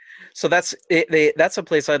So that's that's a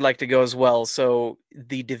place I'd like to go as well. So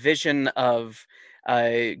the division of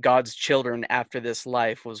God's children after this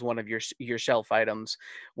life was one of your shelf items.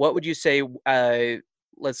 What would you say?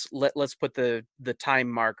 Let's put the time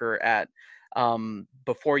marker at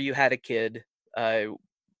before you had a kid, uh,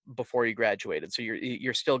 before you graduated. So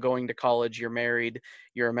you're still going to college. You're married.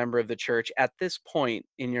 You're a member of the church. At this point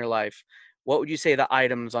in your life, what would you say the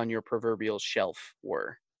items on your proverbial shelf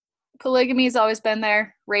were? Polygamy has always been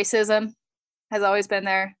there. Racism has always been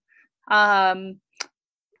there. Um,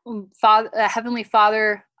 Heavenly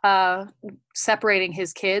Father separating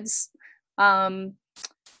his kids. Um,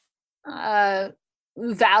 uh,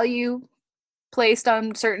 Value placed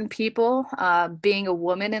on certain people. Being a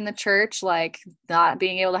woman in the church, like not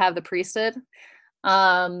being able to have the priesthood.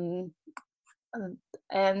 Um,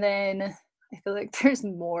 and then I feel like there's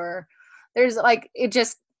more. There's like it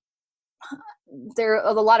just there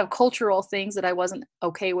are a lot of cultural things that I wasn't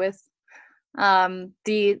okay with.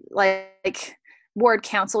 The like ward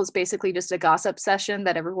council is basically just a gossip session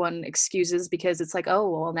that everyone excuses because it's like, oh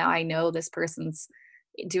well, now I know this person's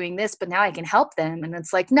doing this, but now I can help them, and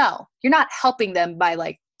it's like, no, you're not helping them by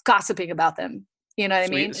like gossiping about them. You know what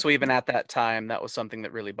I mean? So even at that time, that was something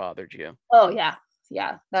that really bothered you. Oh yeah,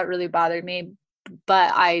 yeah, that really bothered me.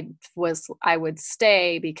 But I would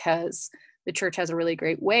stay because the church has a really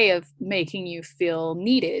great way of making you feel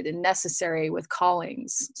needed and necessary with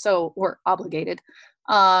callings. So we're obligated.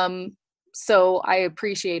 Um, so I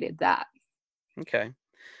appreciated that. Okay,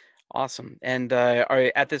 awesome. And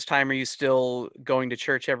at this time, are you still going to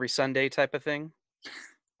church every Sunday type of thing?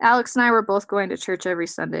 Alex and I were both going to church every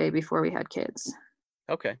Sunday before we had kids.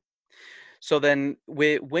 Okay. So then,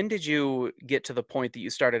 when did you get to the point that you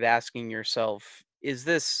started asking yourself, is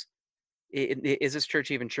this church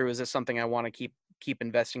even true? Is this something I want to keep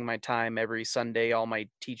investing my time every Sunday, all my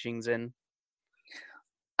teachings in?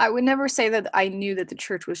 I would never say that I knew that the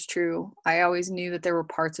church was true. I always knew that there were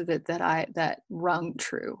parts of it that rung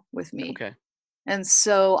true with me. Okay, And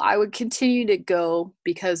so I would continue to go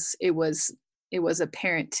because it was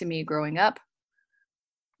apparent to me growing up,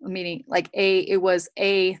 meaning like it was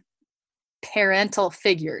a parental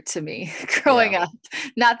figure to me growing yeah, up.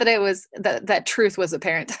 Not that it was that truth was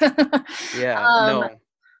apparent. yeah, um no,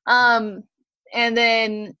 um and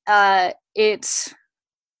then it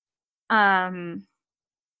um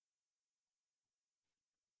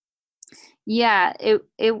yeah,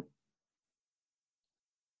 it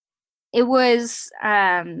was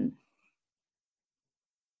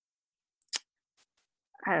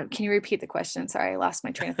can you repeat the question? Sorry, I lost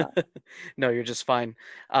my train of thought. no, you're just fine.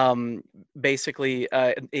 Um, Basically,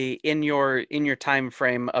 in your time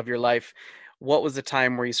frame of your life, what was the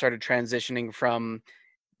time where you started transitioning from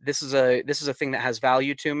this is a thing that has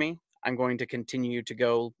value to me. I'm going to continue to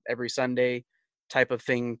go every Sunday type of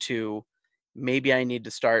thing to maybe I need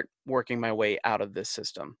to start working my way out of this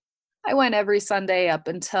system. I went every Sunday up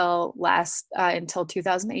until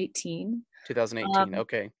 2018. 2018.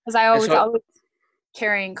 Okay. Because I And always so always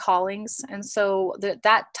carrying callings, and so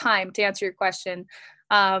that time, to answer your question,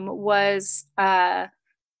 was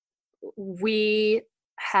we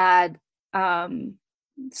had um,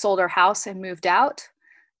 sold our house and moved out,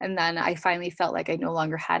 and then I finally felt like I no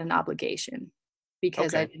longer had an obligation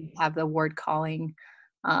because I okay. didn't have the word calling.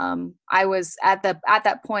 I was at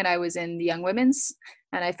that point I was in the young women's,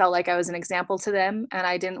 and I felt like I was an example to them, and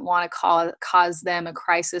I didn't want to cause them a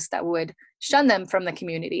crisis that would shun them from the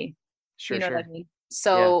community. You Sure, know what I sure. mean? Yeah.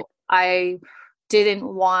 So I didn't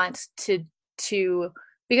want to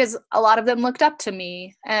because a lot of them looked up to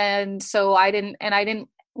me, and so I didn't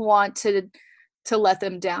want to let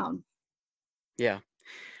them down. Yeah.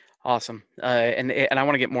 Awesome. And I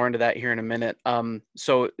want to get more into that here in a minute.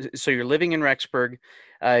 So you're living in Rexburg.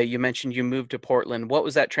 You mentioned you moved to Portland. What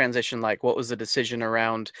was that transition like? What was the decision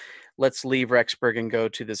around let's leave Rexburg and go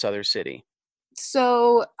to this other city?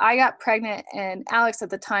 So I got pregnant, and Alex at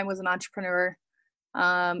the time was an entrepreneur,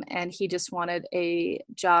 and he just wanted a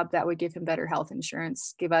job that would give him better health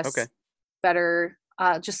insurance, give Okay. us better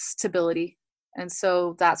just stability. And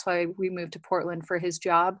so that's why we moved to Portland for his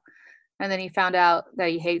job. And then he found out that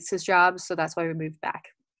he hates his job, so that's why we moved back.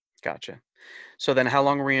 Gotcha. So then how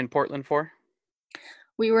long were you in Portland for?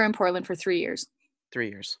 We were in Portland for 3 years. 3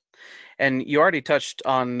 years. And you already touched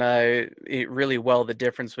on it really well the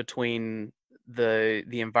difference between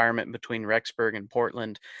the environment between Rexburg and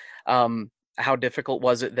Portland. How difficult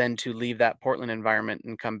was it then to leave that Portland environment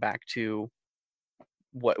and come back to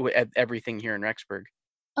everything here in Rexburg?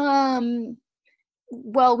 Um,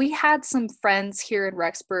 well, we had some friends here in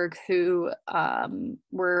Rexburg who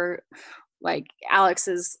were like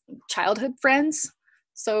Alex's childhood friends.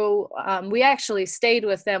 So we actually stayed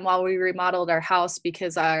with them while we remodeled our house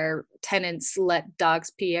because our tenants let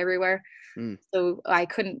dogs pee everywhere. Mm, So I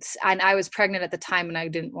couldn't, and I was pregnant at the time, and I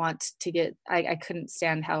didn't want to get, I couldn't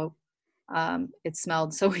stand how it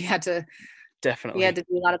smelled. So we had definitely. to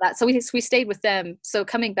do a lot of that. So we stayed with them. So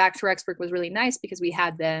coming back to Rexburg was really nice because we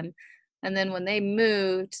had them. And then when they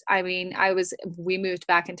moved, I mean, we moved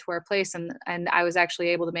back into our place, and I was actually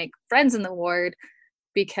able to make friends in the ward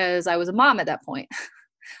because I was a mom at that point.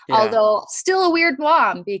 Yeah. Although still a weird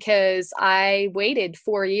mom because I waited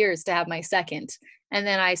 4 years to have my second. And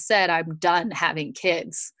then I said, I'm done having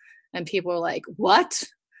kids. And people were like, what?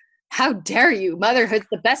 How dare you? Motherhood's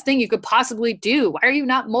the best thing you could possibly do. Why are you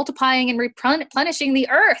not multiplying and replenishing the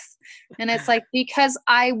earth? And it's like, because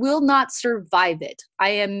I will not survive it.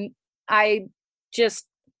 I just,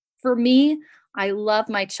 for me, I love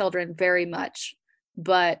my children very much.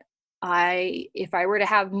 But if I were to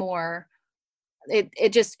have more,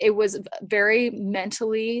 it was very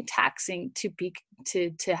mentally taxing to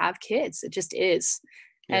have kids. It just is.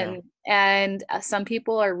 Yeah. And some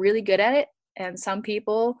people are really good at it, and some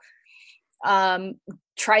people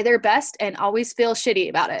try their best and always feel shitty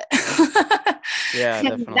about it. Yeah, And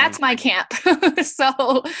definitely. that's my camp.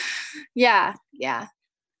 So yeah. Yeah,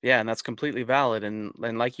 and that's completely valid. And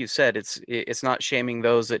like you said, it's not shaming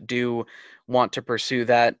those that do want to pursue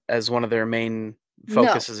that as one of their main No.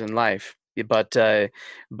 focuses in life. But yeah,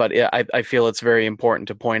 I feel it's very important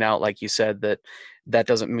to point out, like you said, that that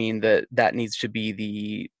doesn't mean that that needs to be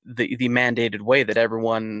the mandated way that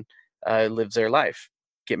everyone lives their life.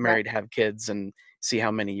 Get Right. married, have kids, and see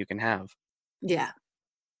how many you can have. Yeah.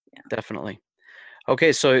 Definitely.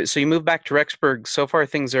 Okay, so you moved back to Rexburg. So far,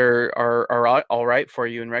 things are all right for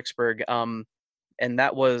you in Rexburg. And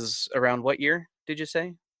that was around what year did you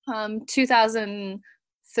say?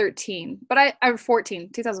 2013. But I'm 14,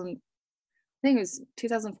 2000, I think it was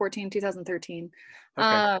 2014, 2013. Okay,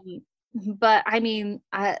 Um, but I mean,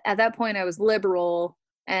 at that point I was liberal,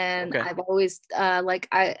 and okay, I've always like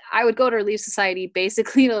I would go to Relief Society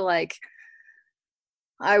basically to like,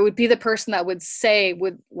 I would be the person that would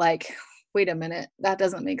like, wait a minute, that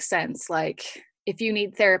doesn't make sense. Like, if you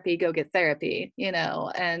need therapy, go get therapy,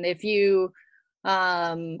 and if you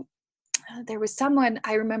um there was someone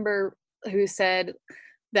I remember who said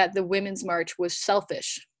that the Women's March was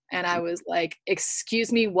selfish. And I was like,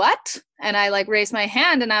 excuse me, what? And I like raised my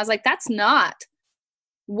hand, and I was like, that's not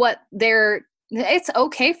what it's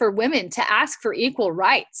okay for women to ask for equal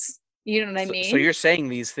rights. You know what I so mean? you're saying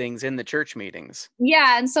these things in the church meetings.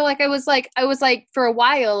 Yeah. And so like I was like for a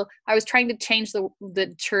while I was trying to change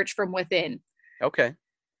the church from within. Okay.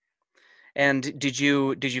 And did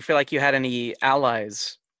you feel like you had any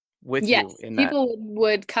allies with Yes. you in that? People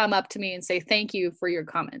would come up to me and say, thank you for your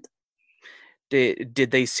comment.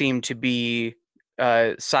 Did they seem to be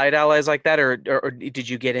side allies like that, or did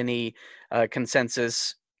you get any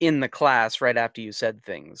consensus in the class right after you said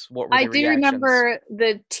things? What were I the do reactions? remember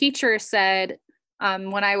the teacher said,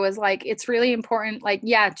 when I was like, it's really important, like,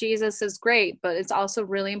 yeah, Jesus is great, but it's also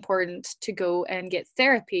really important to go and get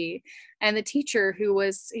therapy. And the teacher, who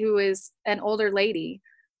is an older lady,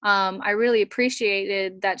 I really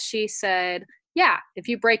appreciated that she said, yeah, if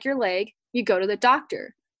you break your leg, you go to the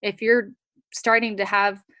doctor. If you're starting to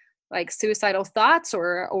have like suicidal thoughts,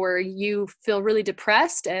 or you feel really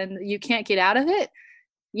depressed and you can't get out of it,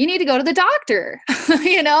 you need to go to the doctor.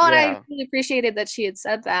 And I Yeah, really appreciated that she had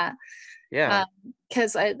said that. yeah,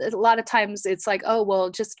 Because a lot of times it's like, oh, well,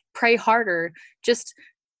 just pray harder, just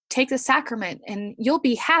take the sacrament and you'll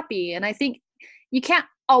be happy. And I think you can't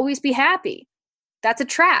always be happy. That's a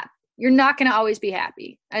trap. You're not going to always be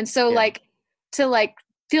happy. And so yeah, like, to like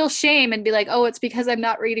feel shame and be like, oh, it's because I'm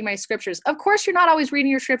not reading my scriptures. Of course you're not always reading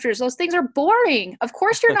your scriptures. Those things are boring. Of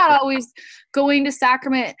course you're not always going to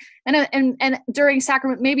sacrament, and during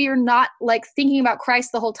sacrament maybe you're not like thinking about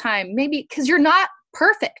Christ the whole time. Maybe because you're not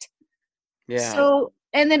perfect. yeah, So,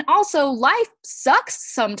 and then also life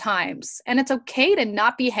sucks sometimes, and it's okay to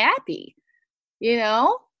not be happy, you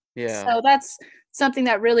know? yeah, So that's something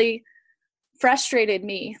that really frustrated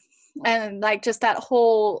me. And like just that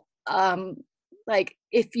whole like,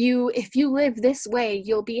 if you live this way,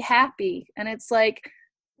 you'll be happy. And it's like,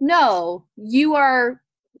 no, you are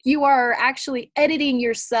actually editing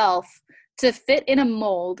yourself to fit in a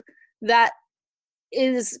mold that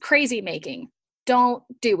is crazy making. Don't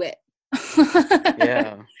do it.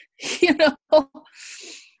 yeah. you know No,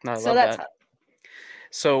 I so love that's that. how.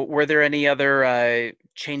 So, were there any other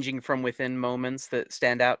changing from within moments that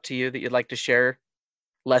stand out to you that you'd like to share?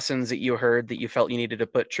 Lessons that you heard that you felt you needed to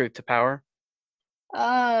put truth to power?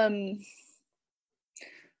 um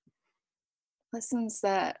Lessons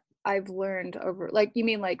that I've learned over, like, you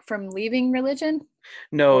mean like from leaving religion?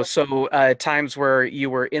 No, Or so times where you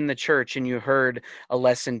were in the church and you heard a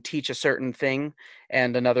lesson teach a certain thing,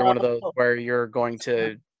 and another one of those oh, where you're going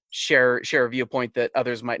to share a viewpoint that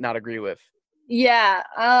others might not agree with. yeah,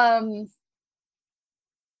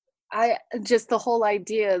 I just the whole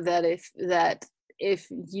idea that if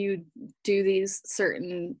you do these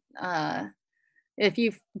certain if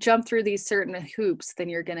you jump through these certain hoops, then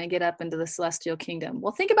you're going to get up into the celestial kingdom.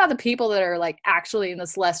 Well, think about the people that are like actually in the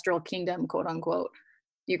celestial kingdom, quote unquote.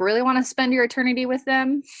 You really want to spend your eternity with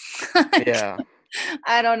them? Yeah.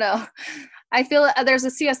 I don't know. I feel there's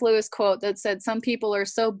a C.S. Lewis quote that said some people are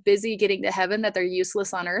so busy getting to heaven that they're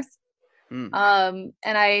useless on earth. Mm,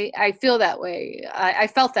 And I feel that way. I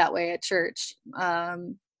felt that way at church.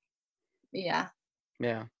 Yeah.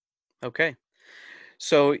 yeah. Okay.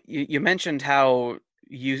 So you mentioned how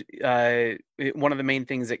one of the main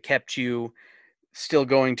things that kept you still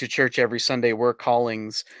going to church every Sunday were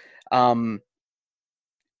callings. Um,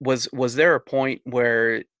 was there a point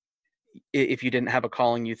where if you didn't have a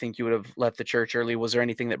calling, you think you would have left the church early? Was there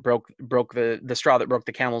anything that broke the straw that broke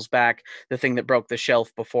the camel's back, the thing that broke the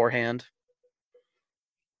shelf beforehand?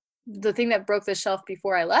 The thing that broke the shelf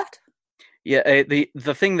before I left. Yeah,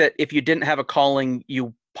 the thing that if you didn't have a calling,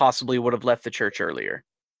 you possibly would have left the church earlier.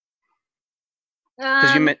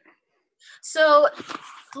 Because you Um, meant, so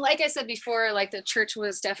like I said before, like the church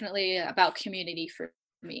was definitely about community for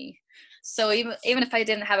me. So even if I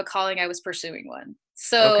didn't have a calling, I was pursuing one.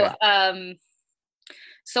 So okay,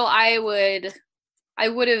 so I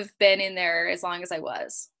would have been in there as long as I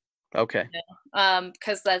was. okay, You know?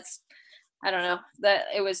 Because that's, I don't know, that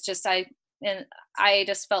it was just and I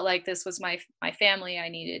just felt like this was my family. I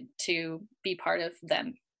needed to be part of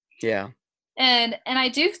them. yeah, And I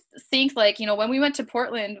do think, like, you know, when we went to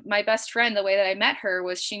Portland, my best friend, the way that I met her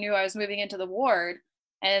was she knew I was moving into the ward,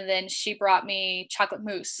 and then she brought me chocolate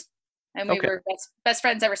mousse, and we okay, were best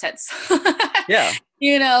friends ever since. yeah,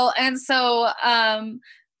 You know, and so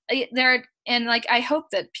there, and like I hope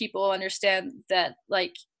that people understand that,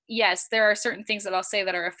 like, yes, there are certain things that I'll say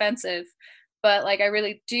that are offensive, but like I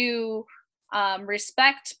really do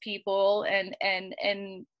respect people, and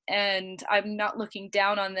I'm not looking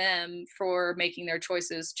down on them for making their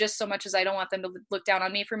choices just so much as I don't want them to look down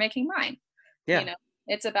on me for making mine. You yeah. know,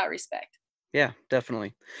 it's about respect. Yeah,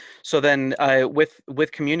 definitely. So then,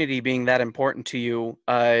 with community being that important to you,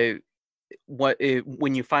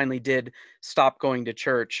 when you finally did stop going to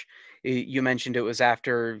church, you mentioned it was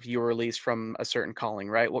after you were released from a certain calling,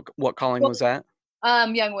 right? What calling Well, was that?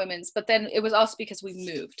 young women's, but then it was also because we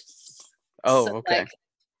moved. So Oh, like, okay,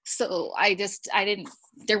 so I didn't,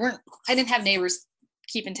 I didn't have neighbors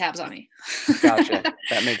keeping tabs on me. gotcha.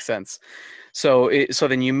 That makes sense. So, so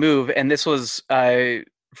then you move, and this was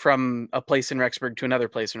from a place in Rexburg to another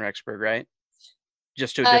place in Rexburg, right?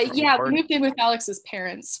 Just to a different Yeah, we ward. moved in with Alex's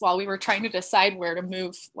parents while we were trying to decide where to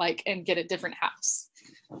move, like, and get a different house.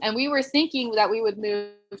 And we were thinking that we would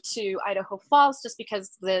move to Idaho Falls just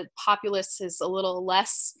because the populace is a little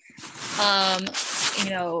less, um,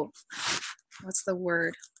 you know, what's the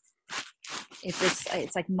word? If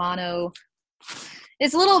it's like mono,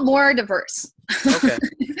 it's a little more diverse. Okay.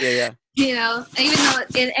 Yeah, yeah, You know, even though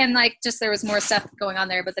and like just there was more stuff going on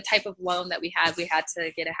there, but the type of loan that we had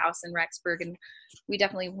to get a house in Rexburg, and we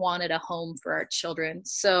definitely wanted a home for our children.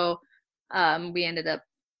 So we ended up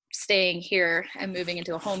staying here and moving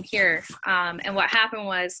into a home here. And what happened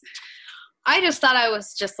was I just thought I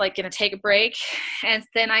was just like going to take a break. And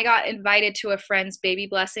then I got invited to a friend's baby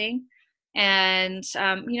blessing. And,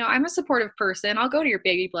 you know, I'm a supportive person. I'll go to your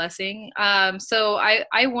baby blessing. So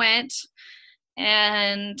I went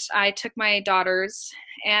and I took my daughters,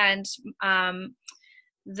 and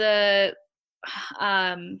the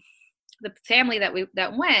um, the family that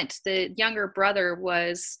went, the younger brother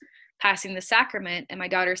was passing the sacrament, and my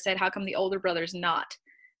daughter said, "How come the older brother's not?"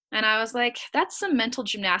 And I was like, "That's some mental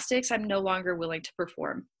gymnastics I'm no longer willing to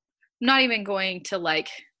perform. I'm not even going to like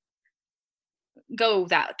go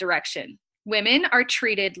that direction. Women are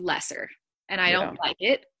treated lesser, and I yeah, don't like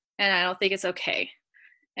it, and I don't think it's okay."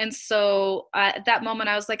 And so at that moment,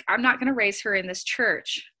 I was like, I'm not going to raise her in this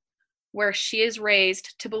church where she is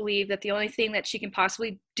raised to believe that the only thing that she can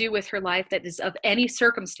possibly do with her life that is of any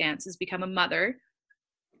circumstance is become a mother.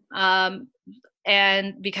 Um,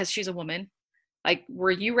 and because she's a woman, like,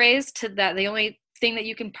 were you raised to that the only thing that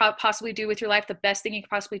you can possibly do with your life, the best thing you can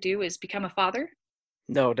possibly do is become a father?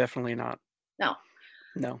 no, definitely not. No.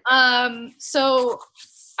 No, So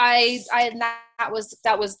I that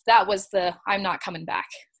was the I'm not coming back,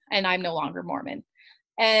 and I'm no longer Mormon.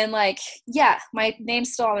 And like, yeah, my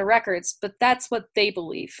name's still on the records, but that's what they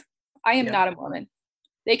believe. I am yeah, not a Mormon.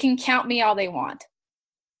 They can count me all they want.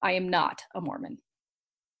 I am not a Mormon.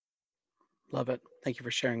 Love it. Thank you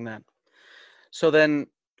for sharing that. So then,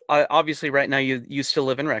 obviously, right now you still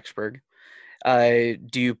live in Rexburg.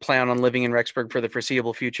 Do you plan on living in Rexburg for the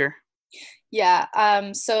foreseeable future? Yeah.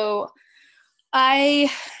 I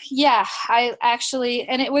actually,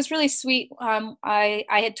 and it was really sweet. I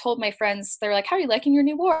had told my friends, they were like, "How are you liking your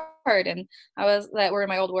new ward?" And that were in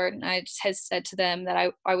my old ward, and I just had said to them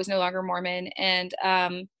that I was no longer Mormon, and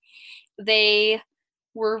they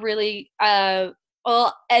were really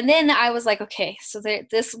well. And then I was like, okay, so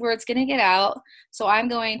this word's gonna get out, so I'm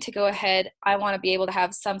going to go ahead. I want to be able to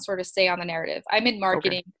have some sort of say on the narrative. I'm in Okay.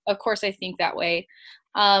 marketing, of course, I think that way.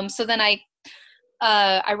 So then I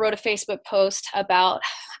wrote a Facebook post about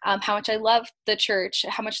how much I love the church,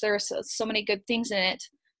 how much there are so many good things in it,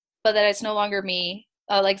 but that it's no longer me.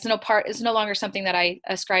 Like it's no longer something that I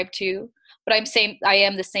ascribe to. But I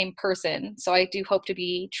am the same person, so I do hope to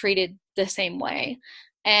be treated the same way.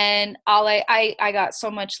 And I got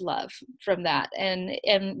so much love from that, and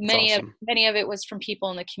That's awesome. many of it was from people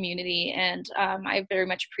in the community, and I very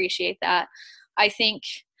much appreciate that. I think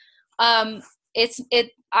um,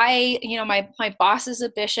 my boss is a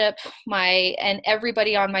bishop, and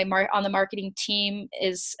everybody on on the marketing team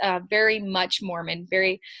is very much Mormon,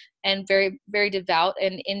 very very devout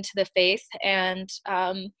and into the faith, and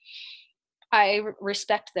I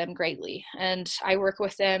respect them greatly, and I work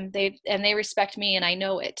with them. They respect me, and I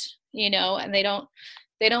know it, and they don't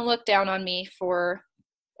look down on me for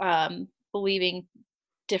believing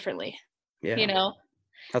differently, you Yeah, know.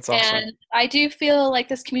 that's awesome. And I do feel like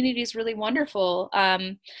this community is really wonderful.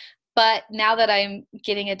 But now that I'm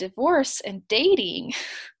getting a divorce and dating,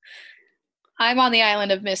 I'm on the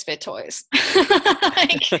island of misfit toys.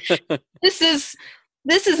 Like, this is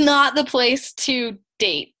this is not the place to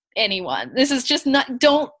date anyone. This is just not.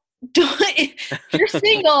 Don't if you're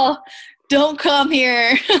single, don't come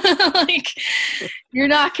here. Like, you're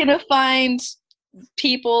not gonna find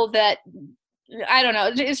people that, I don't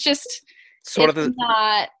know. It's just Sort of it's the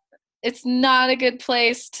not it's not a good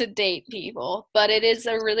place to date people, but it is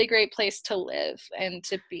a really great place to live and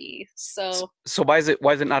to be. So, so why is it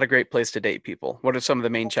not a great place to date people? What are some of the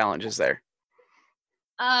main challenges there?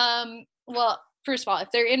 well, first of all, if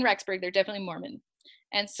they're in Rexburg, they're definitely Mormon.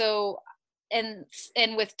 And so, and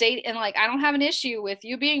with date, and like, I don't have an issue with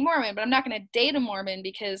you being Mormon, but I'm not going to date a Mormon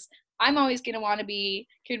because I'm always going to want to be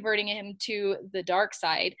converting him to the dark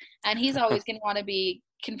side, and he's always going to want to be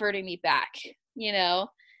converting me back, you know?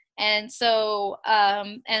 And so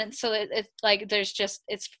it's like,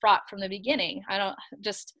 it's fraught from the beginning. I don't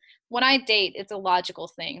just, when I date, it's a logical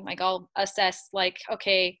thing. Like, I'll assess, like,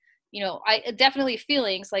 okay, I definitely,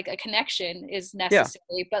 feelings like a connection is Yeah,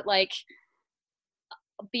 necessary, but like,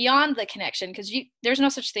 beyond the connection, because there's no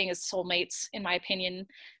such thing as soulmates, in my opinion.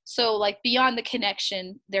 So like, beyond the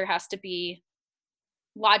connection, there has to be,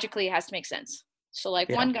 logically, it has to make sense. So like,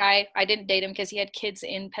 yeah, one guy, I didn't date him because he had kids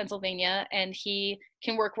in Pennsylvania and he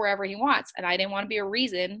can work wherever he wants, and I didn't want to be a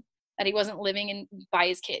reason that he wasn't living in by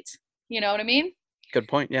his kids. You know what I mean? good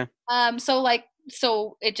point. Yeah, So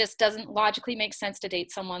it just doesn't logically make sense to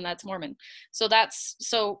date someone that's Mormon.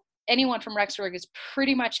 So anyone from Rexburg is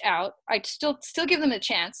pretty much out. I still give them a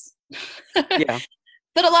chance. yeah,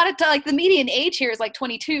 But a lot of like, the median age here is like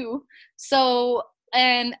 22. So,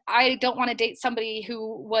 and I don't want to date somebody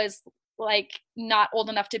who was like not old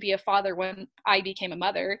enough to be a father when I became a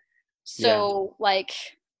mother. yeah. So like,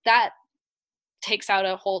 that takes out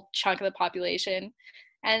a whole chunk of the population.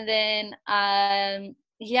 And then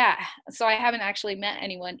yeah, so I haven't actually met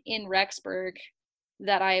anyone in Rexburg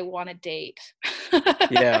that I want to date.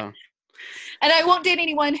 Yeah. And I won't date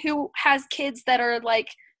anyone who has kids that are like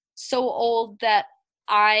so old that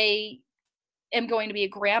I am going to be a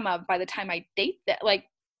grandma by the time I date that, like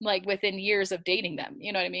within years of dating them.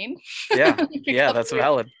 You know what I mean? Yeah. A Yeah, couple that's years.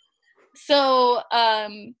 valid. So,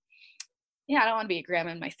 yeah, I don't want to be a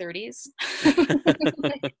grandma in my 30s.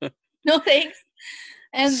 No thanks.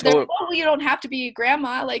 And they're like, So "Oh, well, you don't have to be a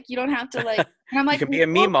grandma. Like, you don't have to, like," and I'm you like, can be a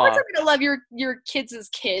well, of course Meemaw. I'm gonna love your kids as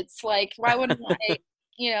kids. Like, why wouldn't I?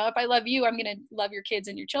 If I love you, I'm gonna love your kids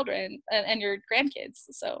and your children and your grandkids.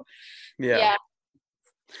 So, Yeah. yeah,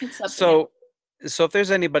 it's something else. So if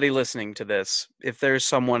there's anybody listening to this, if there's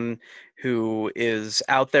someone who is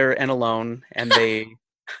out there and alone, and they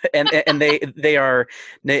are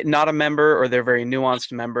not a member, or they're a very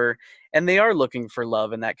nuanced member, and they are looking for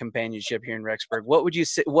love and that companionship here in Rexburg, what would you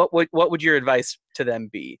say, what would your advice to them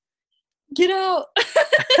be? You know,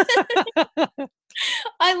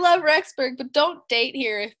 I love Rexburg, but don't date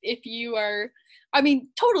here if you are. I mean,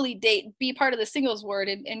 totally date, be part of the singles ward,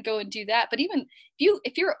 and go and do that. But even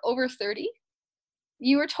if you're over 30,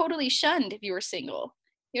 you were totally shunned if you were single.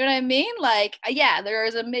 You know what I mean? Like, yeah, there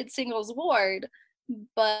is a mid-singles ward,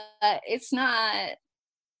 but it's not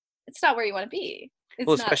where you want to be.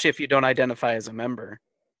 Well, It's not. especially if you don't identify as a member.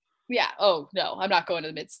 Yeah. Oh no, I'm not going to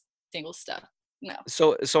the mid-singles stuff. No.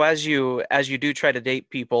 So as you do try to date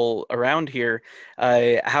people around here,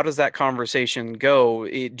 how does that conversation go?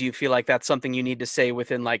 Do you feel like that's something you need to say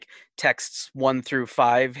within like texts 1 through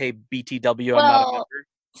 5? Hey, BTW, I'm not a Well, member.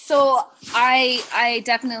 so I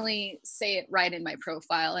definitely say it right in my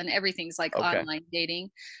profile, and everything's like Okay. online dating.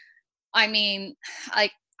 I mean,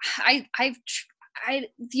 like I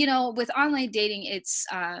you know, with online dating, it's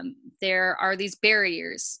there are these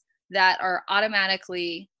barriers that are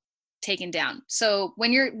automatically taken down. So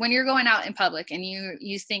when you're going out in public and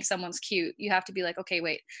you think someone's cute, you have to be like, okay,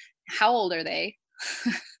 wait, how old are they?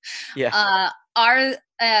 Yeah. uh, are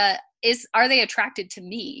are they attracted to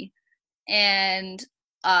me? And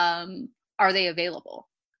um, are they available?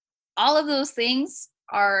 All of those things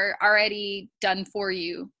are already done for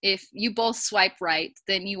you. If you both swipe right,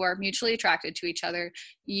 then you are mutually attracted to each other.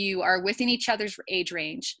 You are within each other's age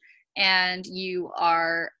range, and you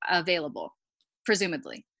are available,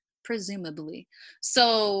 presumably. Presumably.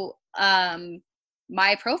 So,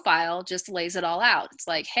 my profile just lays it all out. It's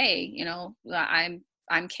like, hey, you know, I'm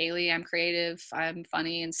Kaylee. I'm creative. I'm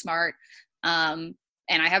funny and smart.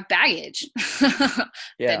 And I have baggage. Been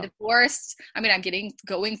Yeah. divorced. I mean,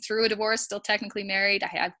 going through a divorce, still technically married. I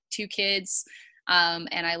have 2 kids,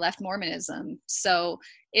 and I left Mormonism. So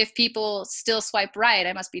if people still swipe right,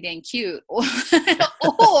 I must be dang cute, or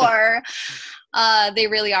they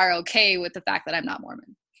really are okay with the fact that I'm not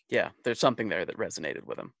Mormon. Yeah. There's something there that resonated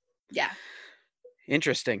with them. Yeah.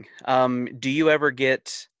 Interesting. Do you ever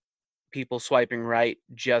get people swiping right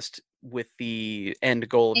just with the end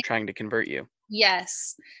goal of trying to convert you?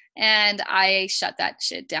 Yes. And I shut that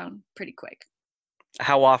shit down pretty quick.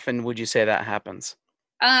 How often would you say that happens?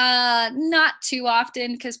 Not too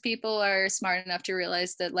often, because people are smart enough to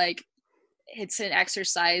realize that like it's an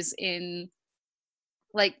exercise in,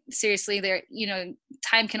 like, seriously, there, you know,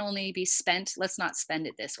 time can only be spent. Let's not spend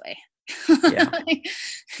it this way. Yeah,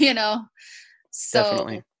 You know.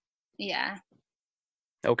 definitely. So, yeah.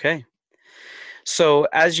 Okay. So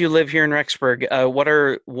as you live here in Rexburg, what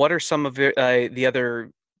are some of the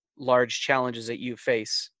other large challenges that you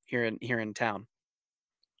face here in town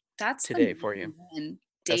That's the today for you? main one.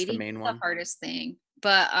 That's the Dating main is the one. hardest thing.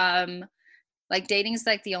 But like dating is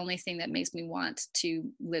like the only thing that makes me want to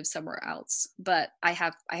live somewhere else. But I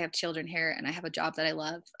have children here, and I have a job that I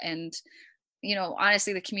love, and you know,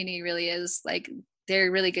 honestly, the community really is like,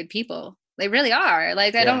 they're really good people. They really are.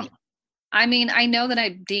 Like, Yeah. I mean, I know that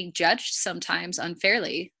I'm being judged sometimes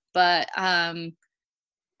unfairly, but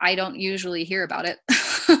I don't usually hear about it.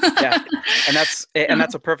 Yeah. And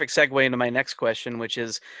that's a perfect segue into my next question, which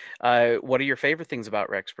is, what are your favorite things about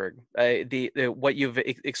Rexburg? The what you've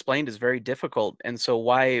explained is very difficult, and so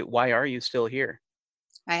why are you still here?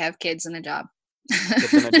 I have kids and a job.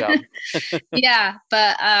 Kids and a job. Yeah,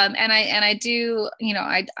 but and I do, you know,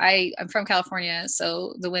 I'm from California,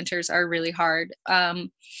 so the winters are really hard.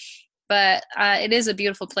 But it is a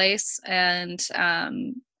beautiful place, and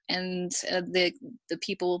the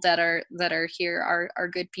people that are here are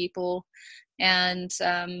good people, and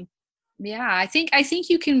yeah, I think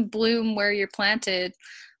you can bloom where you're planted,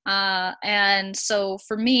 and so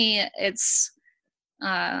for me, it's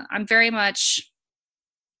I'm very much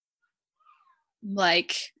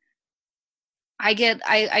like, I get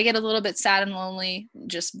a little bit sad and lonely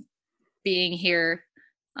just being here,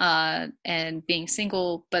 and being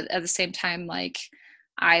single, but at the same time, like,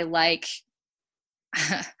 I like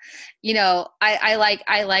you know, I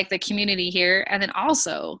like the community here, and then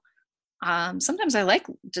also sometimes I like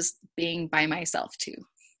just being by myself too.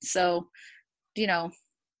 So, you know,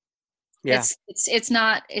 Yeah. it's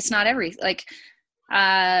not every, like,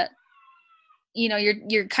 uh you know,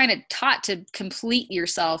 you're kind of taught to complete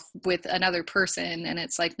yourself with another person, and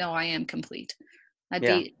it's like, no, I am complete. I'd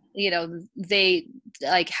Yeah. be, you know, they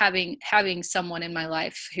like having someone in my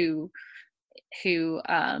life who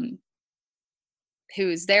um who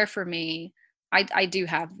is there for me. I do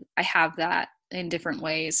have, I have that in different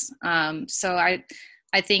ways. So I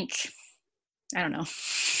think, I don't know.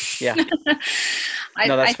 Yeah. No, I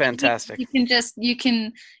that's think fantastic. you can just, you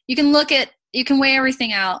can look at, you can weigh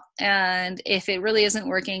everything out, and if it really isn't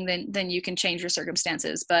working, then you can change your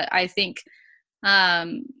circumstances. But I think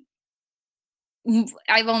um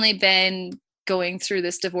I've only been going through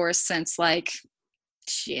this divorce since like,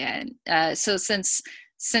 so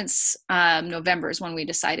since November is when we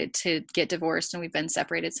decided to get divorced, and we've been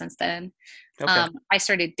separated since then. Okay. I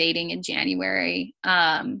started dating in January,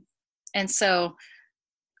 and so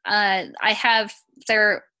I have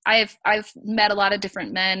there. I've met a lot of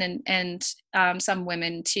different men and some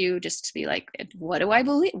women too, just to be like, what do I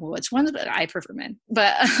believe? Which one? I prefer men,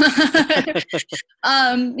 but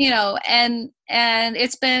you know, and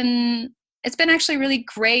it's been actually really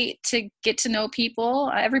great to get to know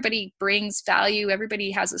people. Everybody brings value. Everybody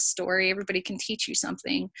has a story. Everybody can teach you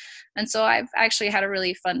something, and so I've actually had a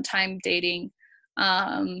really fun time dating.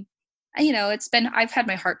 You know, I've had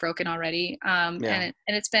my heart broken already, Yeah,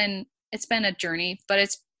 and it's been a journey, but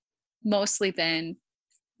it's mostly been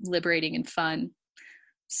liberating and fun.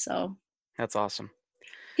 So that's awesome.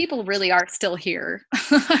 people really are still here.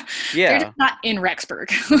 They're just Yeah. not in Rexburg.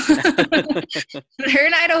 They're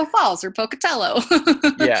in Idaho Falls or Pocatello.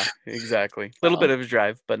 Yeah, exactly. A little bit So, of a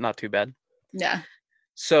drive, but not too bad. yeah.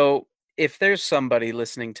 So, if there's somebody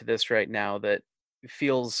listening to this right now that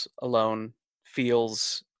feels alone,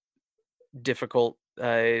 feels difficult,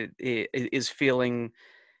 is feeling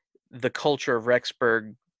the culture of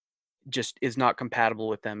Rexburg just is not compatible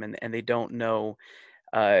with them, and they don't know,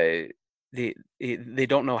 uh, they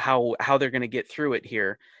don't know how they're going to get through it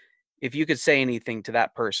here. If you could say anything to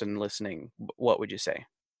that person listening, what would you say?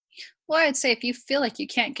 Well, I'd say if you feel like you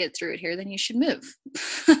can't get through it here, then you should move.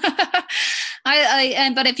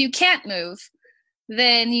 But if you can't move,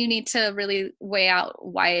 then you need to really weigh out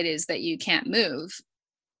why it is that you can't move.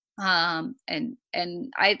 And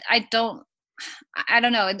I don't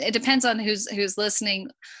know. It depends on who's listening.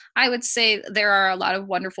 I would say there are a lot of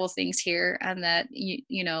wonderful things here, and that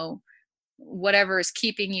you know, whatever is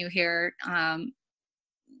keeping you here,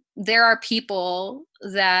 there are people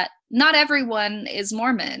that not everyone is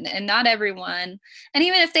Mormon, and not everyone, and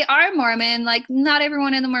even if they are Mormon, like not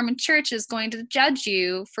everyone in the Mormon church is going to judge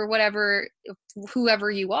you for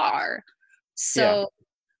whoever you are. Yeah. So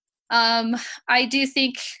I do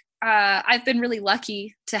think I've been really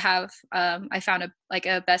lucky to have I found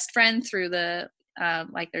a best friend through the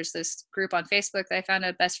like there's this group on Facebook that I found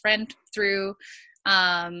a best friend through,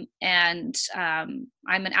 and I'm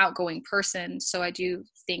an outgoing person, so I do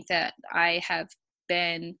think that I have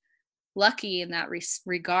been lucky in that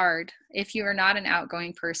regard. If you are not an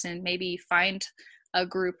outgoing person, maybe find a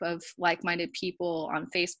group of like-minded people on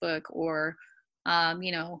Facebook, or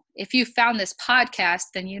you know, if you found this podcast,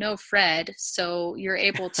 then you know Fred, so you're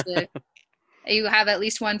able to you have at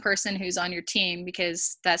least one person who's on your team,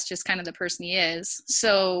 because that's just kind of the person he is.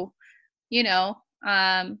 So you know,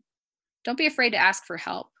 don't be afraid to ask for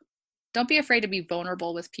help. Don't be afraid to be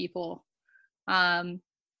vulnerable with people. um,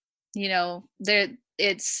 you know, there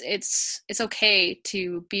it's okay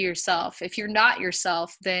to be yourself. If you're not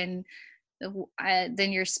yourself, then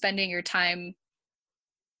you're spending your time,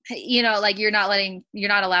 you know, like you're not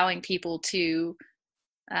allowing people to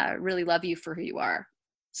really love you for who you are.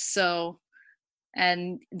 So,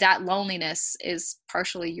 and that loneliness is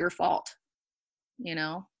partially your fault, you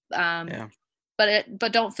know. um Yeah.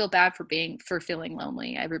 but don't feel bad for feeling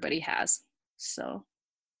lonely. Everybody has. So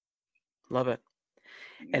Love it.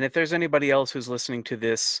 And if there's anybody else who's listening to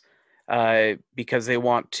this because they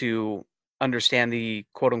want to understand the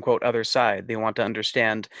quote unquote other side, they want to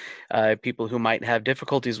understand people who might have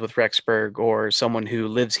difficulties with Rexburg, or someone who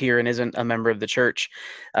lives here and isn't a member of the church,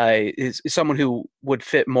 is someone who would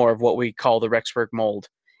fit more of what we call the Rexburg mold.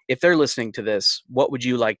 If they're listening to this, what would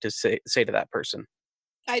you like to say to that person?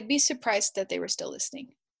 I'd be surprised that they were still listening.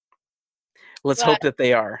 Let's But hope that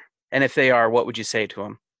they are. And if they are, what would you say to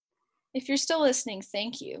them? if you're still listening,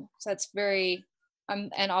 thank you. So that's very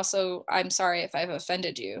and also I'm sorry if I've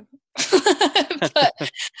offended you. But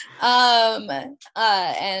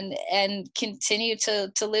and continue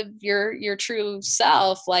to live your true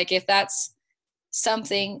self. Like if that's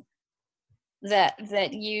something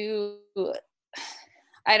that you,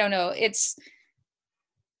 I don't know, it's,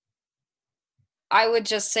 I would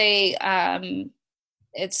just say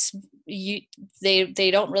it's you,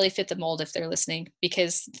 they don't really fit the mold if they're listening,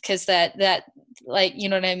 because that like, you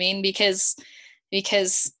know what I mean, because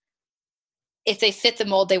if they fit the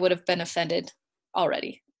mold they would have been offended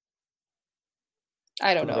already.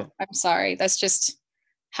 I don't Love it. know, I'm sorry, that's just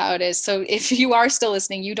how it is. So if you are still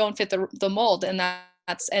listening, you don't fit the mold, and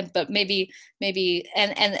that's, and but maybe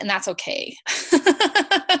and that's okay.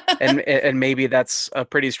 And maybe that's a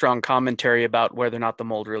pretty strong commentary about whether or not the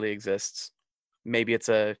mold really exists. Maybe it's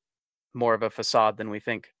a more of a facade than we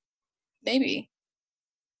think. Maybe,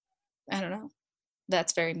 I don't know,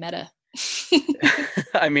 that's very meta.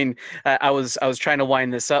 I mean, I was trying to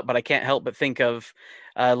wind this up, but I can't help but think of,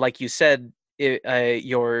 like you said,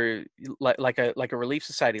 your like a Relief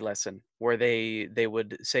Society lesson where they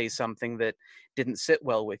would say something that didn't sit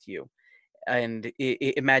well with you, and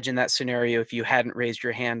imagine that scenario if you hadn't raised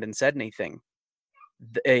your hand and said anything.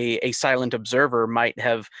 a silent observer might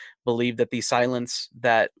have believed that the silence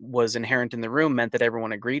that was inherent in the room meant that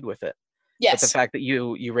everyone agreed with it. But the Yes. fact that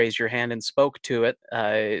you raised your hand and spoke to it,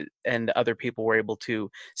 and other people were able to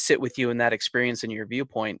sit with you in that experience and your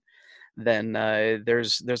viewpoint, then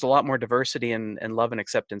there's a lot more diversity and love and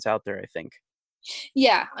acceptance out there, I think.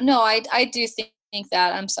 Yeah. No, I do think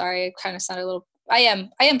that. I'm sorry. I kind of sounded a little. I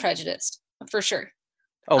am prejudiced for sure.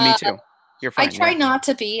 Oh, me Uh, too. You're I fine. try Yeah. not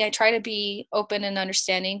to be. I try to be open and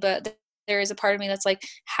understanding, but there is a part of me that's like,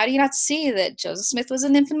 how do you not see that Joseph Smith was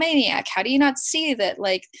an nymphomaniac? How do you not see that,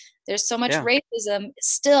 like, there's so much Yeah. racism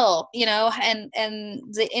still, and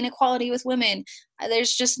the inequality with women?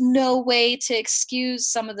 There's just no way to excuse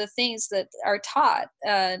some of the things that are taught.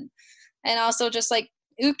 And also just like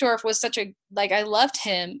Uchtdorf was such a, like, I loved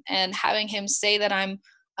him, and having him say that I'm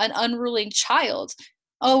an unruling child.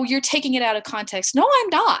 Oh, you're taking it out of context. No, I'm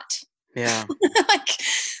not. Yeah.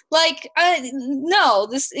 like no,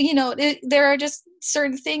 this, there are just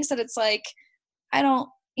certain things that it's like, I don't,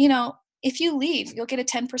 if you leave, you'll get a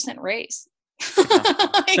 10% raise. Yeah.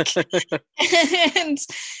 Like, and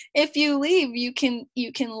if you leave, you can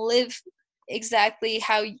live exactly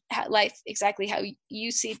life exactly how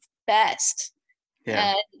you see best. Yeah.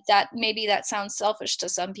 And that, maybe that sounds selfish to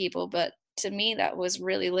some people, but to me that was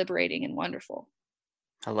really liberating and wonderful.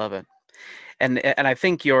 I love it. And I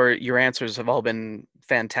think your answers have all been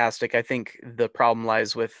fantastic. I think the problem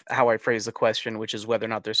lies with how I phrase the question, which is whether or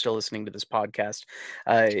not they're still listening to this podcast.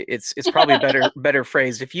 It's probably better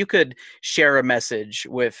phrased if you could share a message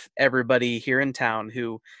with everybody here in town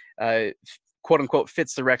who, quote unquote,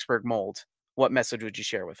 fits the Rexburg mold. What message would you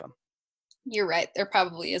share with them? You're right, there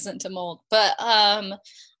probably isn't a mold, but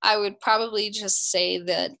I would probably just say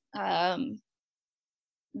that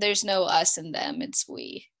there's no us and them, it's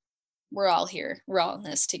we. We're all here, we're all in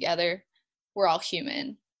this together, we're all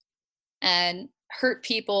human, and hurt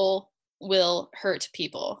people will hurt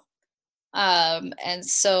people. And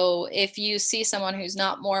so if you see someone who's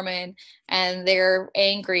not Mormon and they're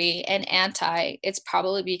angry and anti, it's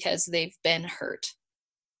probably because they've been hurt.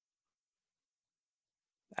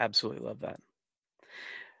 Absolutely love that.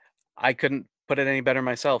 I couldn't put it any better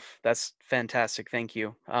myself. That's fantastic. Thank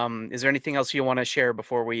you. Is there anything else you want to share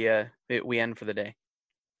before we end for the day?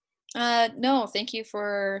 No, thank you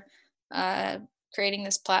for uh, creating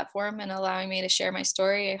this platform and allowing me to share my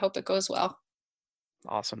story. I hope it goes well.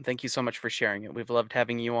 Awesome. Thank you so much for sharing it. We've loved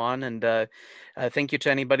having you on, and thank you to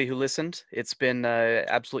anybody who listened. It's been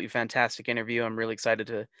absolutely fantastic interview. I'm really excited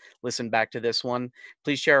to listen back to this one.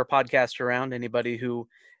 Please share our podcast around. Anybody who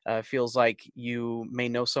feels like you may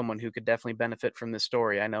know someone who could definitely benefit from this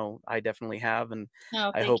story. I know I definitely have, and No,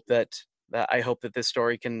 I thank hope that I hope that this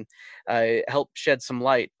story can help shed some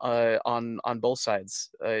light on both sides.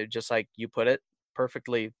 Just like you put it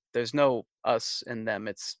perfectly, there's no us and them.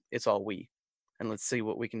 It's all we, and let's see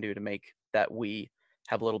what we can do to make that we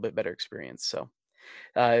have a little bit better experience. So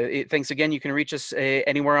thanks again. You can reach us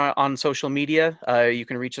anywhere on social media. You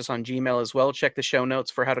can reach us on Gmail as well. Check the show notes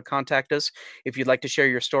for how to contact us if you'd like to share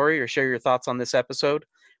your story or share your thoughts on this episode.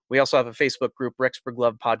 We also have a Facebook group, Rexburg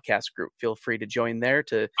Love Podcast Group. Feel free to join there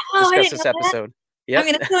to Oh, I discuss didn't know this that. episode. I'm Yep.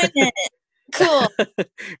 gonna join it. Cool.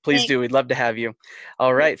 Please Thanks. do. We'd love to have you.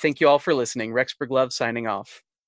 All right. Thank you all for listening. Rexburg Love signing off.